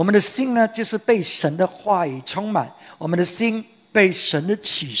我们的心呢就是被神的话语充满，我们的心被神的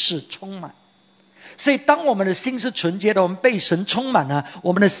启示充满。所以当我们的心是纯洁的，我们被神充满呢，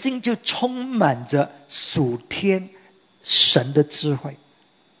我们的心就充满着属天神的智慧。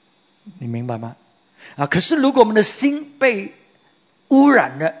你明白吗？可是如果我们的心被污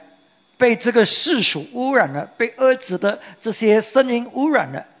染了，被这个世俗污染了，被儿子的这些声音污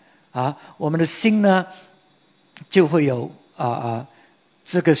染了，我们的心呢就会有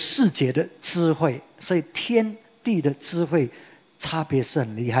这个世界的智慧。所以天地的智慧差别是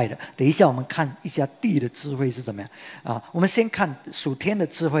很厉害的。等一下我们看一下地的智慧是怎么样我们先看属天的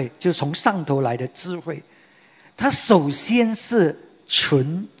智慧，就是从上头来的智慧。它首先是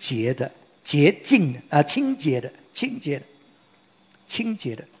纯洁的、洁净的、清洁的。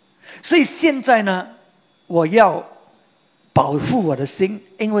所以现在呢，我要保护我的心，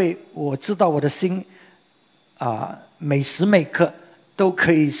因为我知道我的心每时每刻都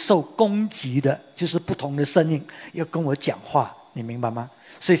可以受攻击的，就是不同的声音要跟我讲话，你明白吗？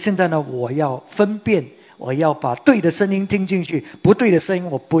所以现在呢，我要分辨，我要把对的声音听进去，不对的声音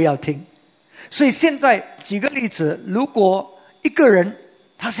我不要听。所以现在举个例子，如果一个人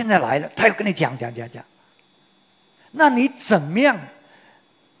他现在来了，他要跟你讲，那你怎么样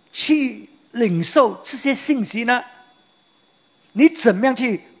去领受这些信息呢？你怎么样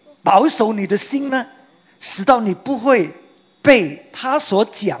去保守你的心呢？使到你不会被他所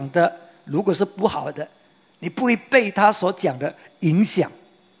讲的，如果是不好的，你不会被他所讲的影响。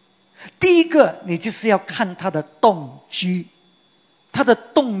第一个，你就是要看他的动机，他的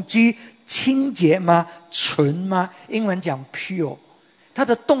动机清洁吗？纯吗？英文讲 pure。他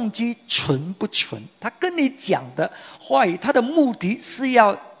的动机纯不纯？他跟你讲的话语，他的目的是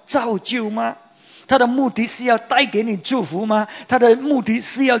要造就吗？他的目的是要带给你祝福吗？他的目的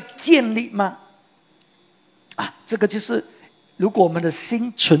是要建立吗？这个就是如果我们的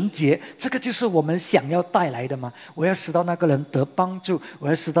心纯洁，这个就是我们想要带来的嘛。我要使到那个人得帮助，我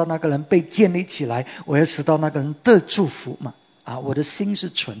要使到那个人被建立起来，我要使到那个人得祝福嘛。我的心是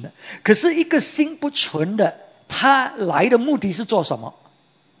纯的。可是一个心不纯的，他来的目的是做什么？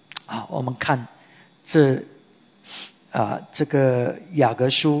我们看这个雅各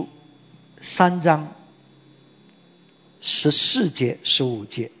书3章14节15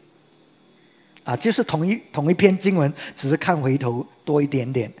节就是同一篇经文，只是看回头多一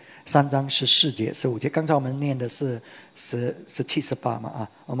点点。3章14节15节，刚才我们念的是17、18嘛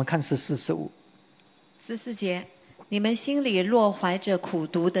我们看14、15。14节，你们心里若怀着苦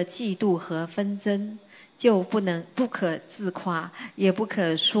毒的嫉妒和纷争，就不可自夸，也不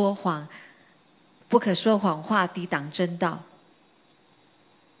可说谎话抵挡真道。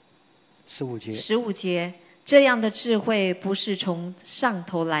15节，这样的智慧不是从上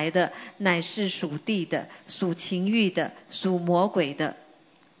头来的，乃是属地的，属情欲的，属魔鬼的。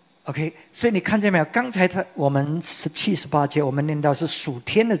OK， 所以你看见没有？刚才我们17、18节我们念到是属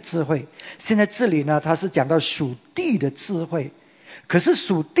天的智慧，现在这里呢，它是讲到属地的智慧。可是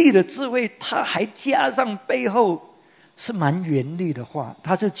属地的智慧，它还加上背后是蛮严厉的话，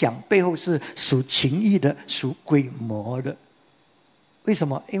它是讲背后是属情欲的，属鬼魔的。为什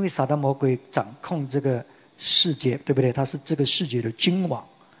么？因为撒旦魔鬼掌控这个世界，对不对？他是这个世界的君王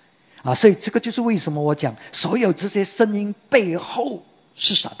所以这个就是为什么我讲所有这些声音背后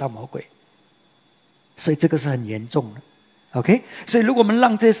是撒旦魔鬼，所以这个是很严重的。OK， 所以如果我们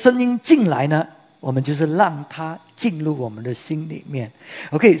让这些声音进来呢，我们就是让它进入我们的心里面。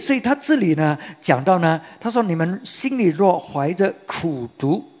OK， 所以他这里呢讲到呢，他说你们心里若怀着苦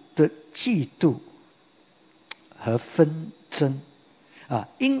毒的嫉妒和纷争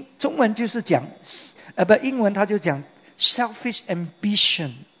中文就是讲英文他就讲 selfish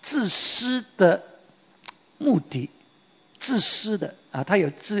ambition， 自私的目的，自私的他有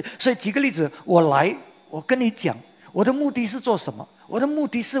所以举个例子，我跟你讲，我的目的是做什么？我的目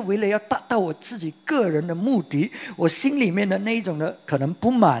的是为了要达到我自己个人的目的，我心里面的那一种的可能不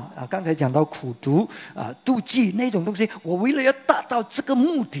满刚才讲到苦毒妒忌那种东西，我为了要达到这个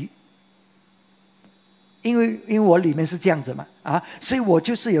目的，因为我里面是这样子嘛所以我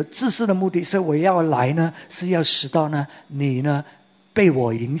就是有自私的目的，所以我要来呢是要使到呢你呢被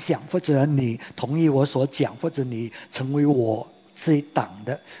我影响，或者你同意我所讲，或者你成为我这一党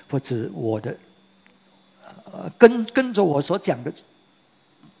的，或者我的跟着我所讲的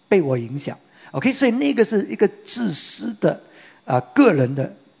被我影响。OK， 所以那个是一个自私的个人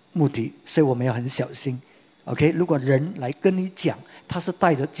的目的，所以我们要很小心 OK， 如果人来跟你讲，他是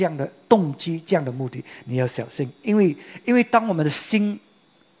带着这样的动机、这样的目的，你要小心，因为当我们的心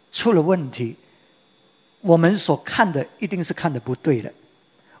出了问题，我们所看的一定是看的不对的，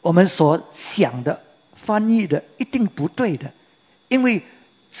我们所想的、翻译的一定不对的，因为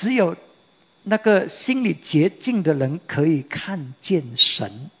只有那个心里洁净的人可以看见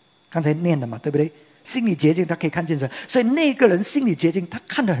神。刚才念了嘛，对不对？心里洁净，他可以看见神，所以那个人心里洁净，他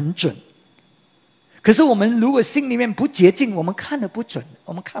看得很准。可是我们如果心里面不洁净，我们看得不准，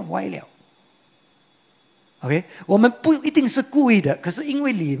我们看歪了。OK， 我们不一定是故意的，可是因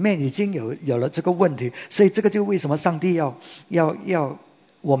为里面已经有了这个问题，所以这个就为什么上帝要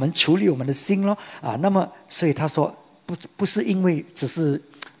我们处理我们的心咯啊。那么所以他说不是因为只是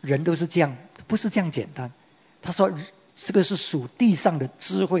人都是这样，不是这样简单。他说这个是属地上的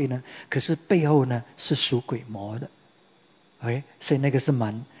智慧呢，可是背后呢是属鬼魔的。OK， 所以那个是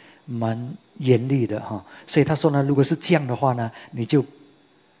蛮严厉的哈。所以他说呢，如果是这样的话呢，你就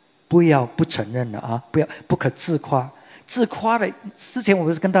不承认了啊，不可自夸。自夸的，之前我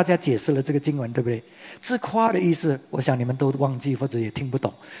不是跟大家解释了这个经文，对不对？自夸的意思，我想你们都忘记或者也听不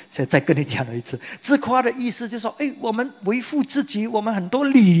懂，现在再跟你讲了一次。自夸的意思就是说，我们维护自己，我们很多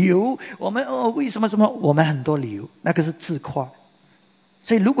理由，我们为什么我们很多理由，那个是自夸。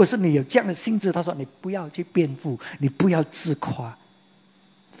所以如果是你有这样的心智，他说你不要去辩护，你不要自夸，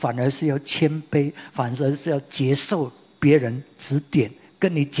反而是要谦卑，反而是要接受别人指点，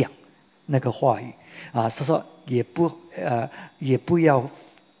跟你讲那个话语啊。是说也不要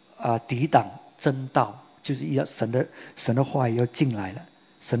抵挡真道，就是要神的话语要进来了，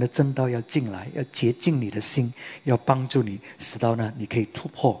神的真道要进来，要洁净你的心，要帮助你，使到呢你可以突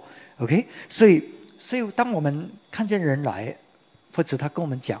破。OK， 所以当我们看见人来，或者他跟我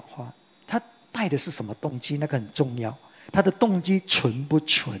们讲话，他带的是什么动机，那个很重要。他的动机纯不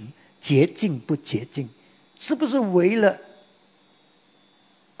纯，洁净不洁净，是不是为了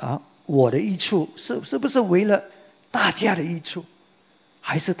我的益处，是不是为了大家的益处，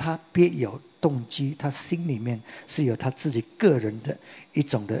还是他别有动机，他心里面是有他自己个人的一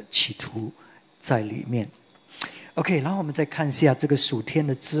种的企图在里面。 OK， 然后我们再看一下这个属天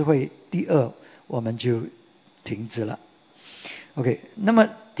的智慧，第二我们就停止了。 OK， 那么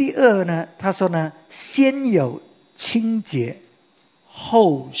第二呢，他说呢，先有清洁，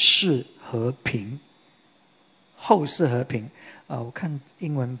后是和平。后是和平我看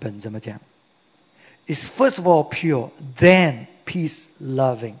英文本怎么讲， It's first of all pure, then peace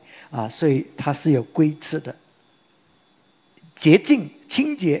loving 所以它是有规制的，洁净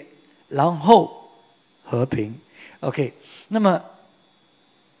清洁，然后和平。 OK， 那么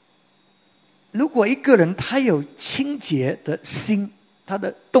如果一个人他有清洁的心，他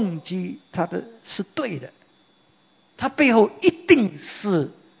的动机是对的，他背后一定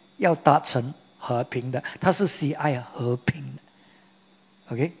是要达成和平的，他是喜爱和平的。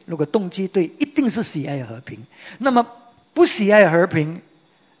 OK， 如果动机对，一定是喜爱和平。那么不喜爱和平，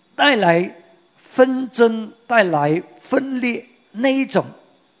带来纷争，带来分裂，那一种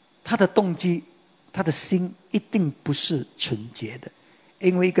他的动机，他的心一定不是纯洁的。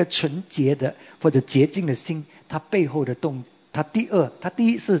因为一个纯洁的或者洁净的心，他背后的他第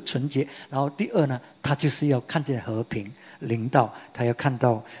一是纯洁，然后第二呢，他就是要看见和平临到，他要看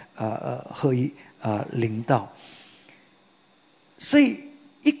到合一临到。所以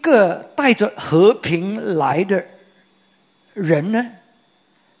一个带着和平来的人呢，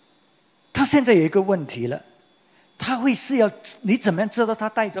他现在有一个问题了，他会是你怎么样知道他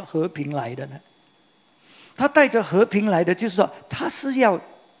带着和平来的呢？他带着和平来的，就是说他是要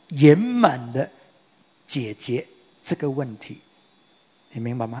圆满的解决这个问题，你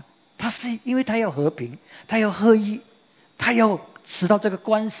明白吗？他是因为他要和平，他要合一，他要使到这个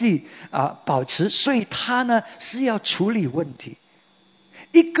关系保持，所以他呢是要处理问题。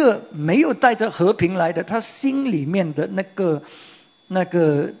一个没有带着和平来的，他心里面的那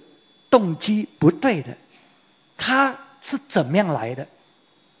个动机不对的，他是怎么样来的？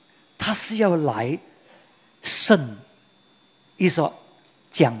他是要来胜，意思说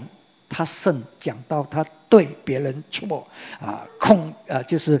讲他胜，讲到他对，别人错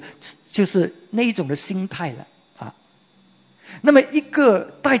就是那一种的心态了那么一个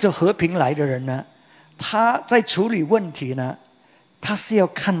带着和平来的人呢，他在处理问题呢，他是要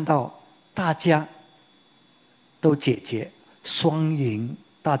看到大家都解决，双赢，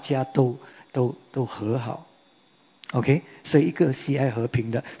大家都和好。OK， 所以一个喜爱和平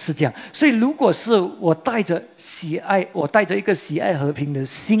的是这样。所以如果是我带着一个喜爱和平的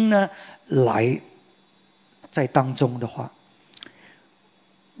心呢来在当中的话，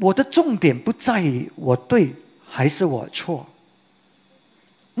我的重点不在于我对还是我错，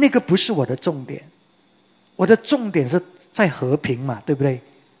那个不是我的重点。我的重点是在和平嘛，对不对？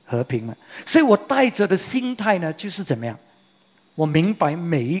和平嘛。所以我带着的心态呢，就是怎么样？我明白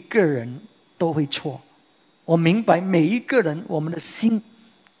每一个人都会错，我明白每一个人我们的心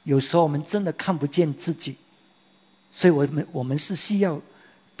有时候我们真的看不见自己，所以我们是需要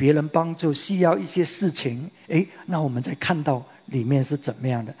别人帮助，需要一些事情，那我们才看到里面是怎么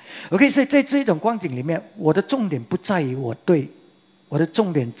样的。OK， 所以在这种光景里面，我的重点不在于我对，我的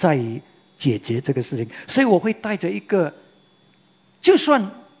重点在于解决这个事情。所以我会带着一个，就是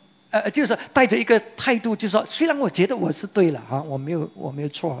带着一个态度，就是说，虽然我觉得我是对了我没有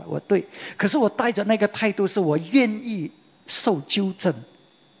错，我对，可是我带着那个态度是我愿意受纠正。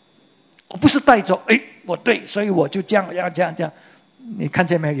我不是带着我对，所以我就这样。你看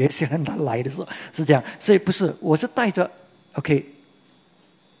见没有？有些人他来的时候是这样，所以不是，我是带着 OK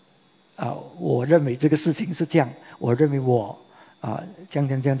我认为这个事情是这样，我认为我这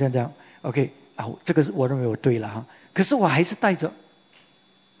样 OK 这个是我认为我对了可是我还是带着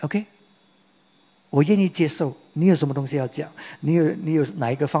OK， 我愿意接受。你有什么东西要讲？你有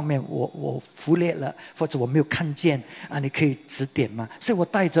哪一个方面我忽略了，或者我没有看见你可以指点吗？所以我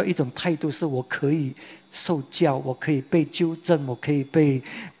带着一种态度，是我可以受教，我可以被纠正，我可以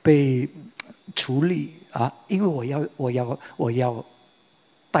被处理因为我要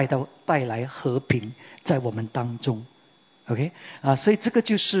带来和平在我们当中 OK 所以这个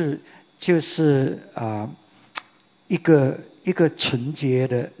就是一个纯洁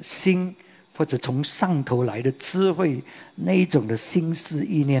的心，或者从上头来的智慧，那一种的心思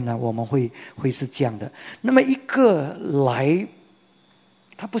意念呢，我们会是这样的。那么一个来，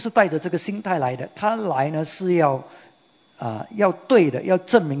他不是带着这个心态来的，他来呢是要对的，要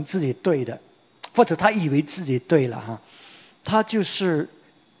证明自己对的，或者他以为自己对了他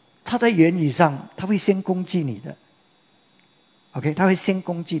在言语上他会先攻击你的。OK， 他会先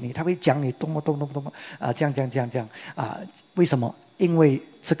攻击你，他会讲你多么这样为什么？因为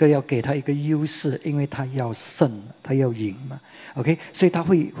这个要给他一个优势，因为他要胜，他要赢嘛。OK， 所以他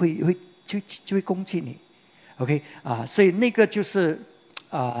会就会攻击你。OK 所以那个就是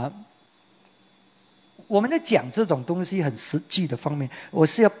我们在讲这种东西很实际的方面，我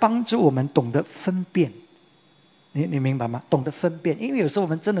是要帮助我们懂得分辨。你明白吗？懂得分辨，因为有时候我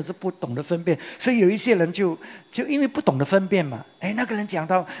们真的是不懂得分辨，所以有一些人就因为不懂得分辨嘛，那个人讲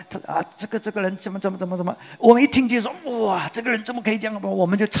到这个人怎么，我们一听就说哇，这个人怎么可以这样，我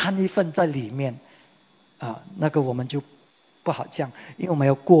们就掺一份在里面那个我们就不好讲，因为我们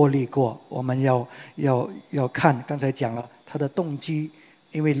要过滤过，我们要看，刚才讲了他的动机，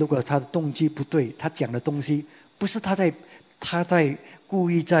因为如果他的动机不对，他讲的东西不是他在故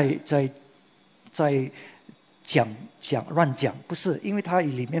意在乱讲，不是，因为他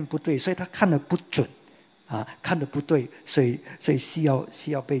里面不对，所以他看得不准看得不对，所以需要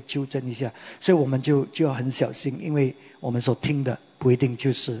被纠正一下，所以我们就要很小心，因为我们所听的不一定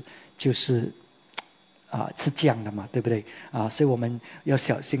就是是这样的嘛，对不对所以我们要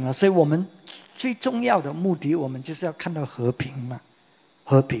小心了。所以我们最重要的目的，我们就是要看到和平嘛，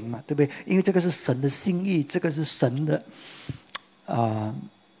对不对？因为这个是神的心意，这个是神的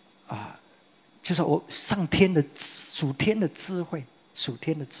就是上天的属天的智慧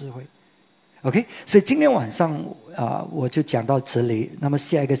OK， 所以今天晚上我就讲到这里。那么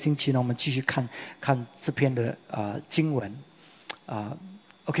下一个星期呢，我们继续看这篇的经文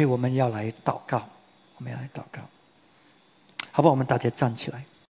OK， 我们要来祷告，好吧，我们大家站起来。